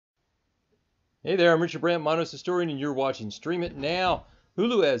Hey there, I'm Richard Brandt, Monos Historian, and you're watching Stream It Now.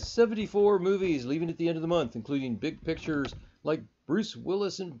 Hulu has 74 movies leaving at the end of the month, including big pictures like Bruce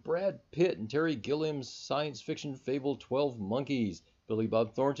Willis and Brad Pitt and Terry Gilliam's science fiction fable 12 Monkeys, Billy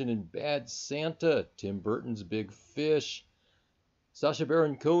Bob Thornton in Bad Santa, Tim Burton's Big Fish, Sacha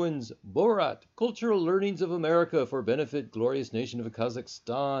Baron Cohen's Borat, Cultural Learnings of America for Benefit Glorious Nation of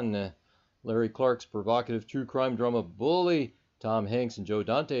Kazakhstan, Larry Clark's provocative true crime drama Bully, Tom Hanks and Joe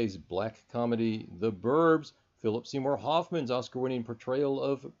Dante's black comedy The Burbs, Philip Seymour Hoffman's Oscar-winning portrayal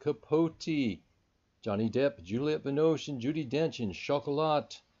of Capote, Johnny Depp, Juliette Binoche, and Judi Dench in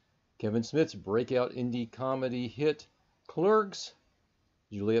Chocolat, Kevin Smith's breakout indie comedy hit Clerks,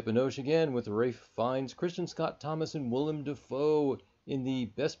 Juliette Binoche again with Ralph Fiennes, Christian Scott Thomas, and Willem Dafoe in the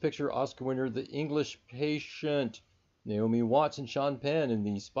Best Picture Oscar winner The English Patient, Naomi Watts and Sean Penn in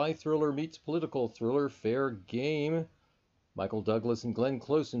the spy thriller meets political thriller Fair Game, Michael Douglas and Glenn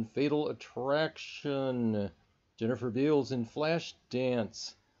Close in Fatal Attraction, Jennifer Beals in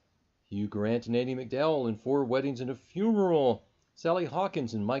Flashdance, Hugh Grant and Andie MacDowell in Four Weddings and a Funeral, Sally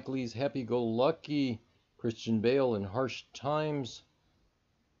Hawkins in Mike Leigh's Happy Go Lucky, Christian Bale in Harsh Times,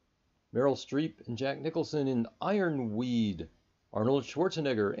 Meryl Streep and Jack Nicholson in Ironweed, Arnold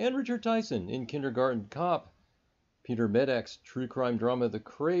Schwarzenegger and Richard Tyson in Kindergarten Cop, Peter Medak's true crime drama The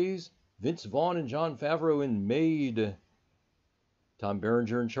Craze, Vince Vaughn and Jon Favreau in Made, Tom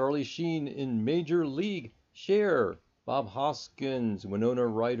Berenger and Charlie Sheen in Major League, Cher, Bob Hoskins, Winona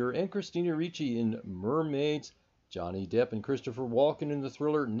Ryder, and Christina Ricci in Mermaids, Johnny Depp and Christopher Walken in the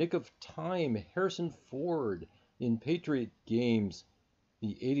thriller Nick of Time, Harrison Ford in Patriot Games,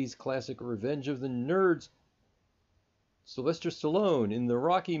 the 80s classic Revenge of the Nerds, Sylvester Stallone in the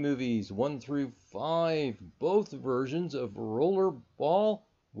Rocky movies 1 through 5, both versions of Rollerball,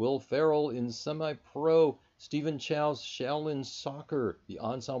 Will Ferrell in Semi-Pro, Stephen Chow's Shaolin Soccer, the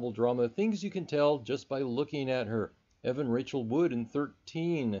ensemble drama Things You Can Tell Just by Looking at Her, Evan Rachel Wood in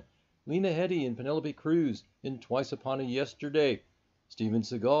 13, Lena Headey and Penelope Cruz in Twice Upon a Yesterday, Steven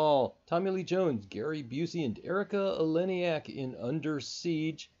Seagal, Tommy Lee Jones, Gary Busey, and Erica Eleniak in Under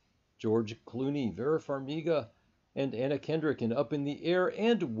Siege, George Clooney, Vera Farmiga, and Anna Kendrick in Up in the Air,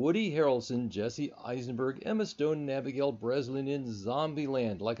 and Woody Harrelson, Jesse Eisenberg, Emma Stone, and Abigail Breslin in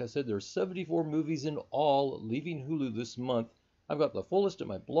Zombieland. Like I said, there's 74 movies in all leaving Hulu this month. I've got the full list at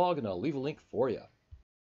my blog, and I'll leave a link for you.